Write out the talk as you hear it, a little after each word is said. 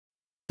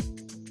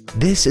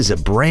This is a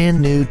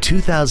brand new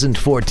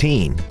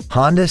 2014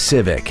 Honda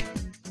Civic.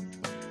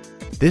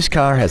 This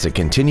car has a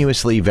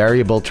continuously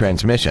variable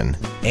transmission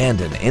and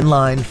an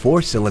inline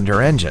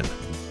 4-cylinder engine.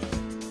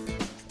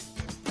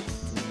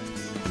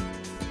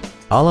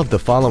 All of the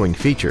following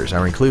features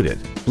are included: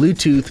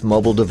 Bluetooth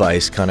mobile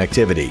device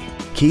connectivity,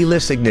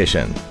 keyless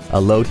ignition, a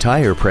low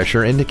tire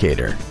pressure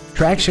indicator,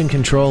 traction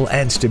control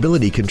and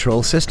stability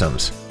control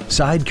systems,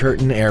 side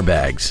curtain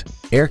airbags,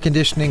 air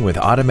conditioning with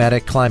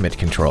automatic climate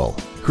control,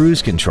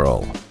 cruise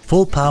control,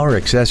 full power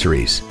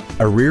accessories,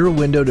 a rear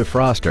window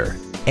defroster,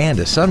 and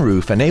a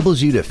sunroof enables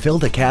you to fill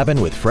the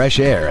cabin with fresh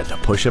air at the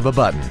push of a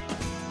button.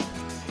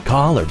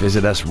 Call or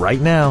visit us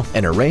right now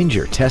and arrange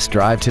your test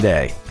drive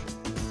today.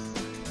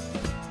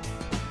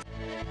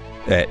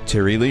 At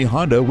Terry Lee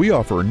Honda, we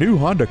offer new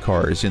Honda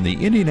cars in the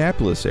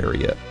Indianapolis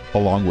area,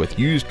 along with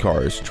used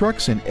cars,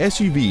 trucks, and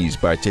SUVs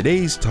by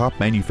today's top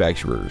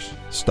manufacturers.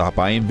 Stop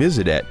by and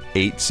visit at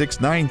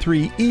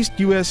 8693 East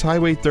US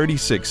Highway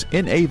 36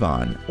 in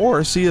Avon,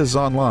 or see us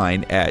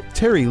online at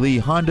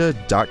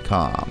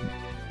terryleehonda.com.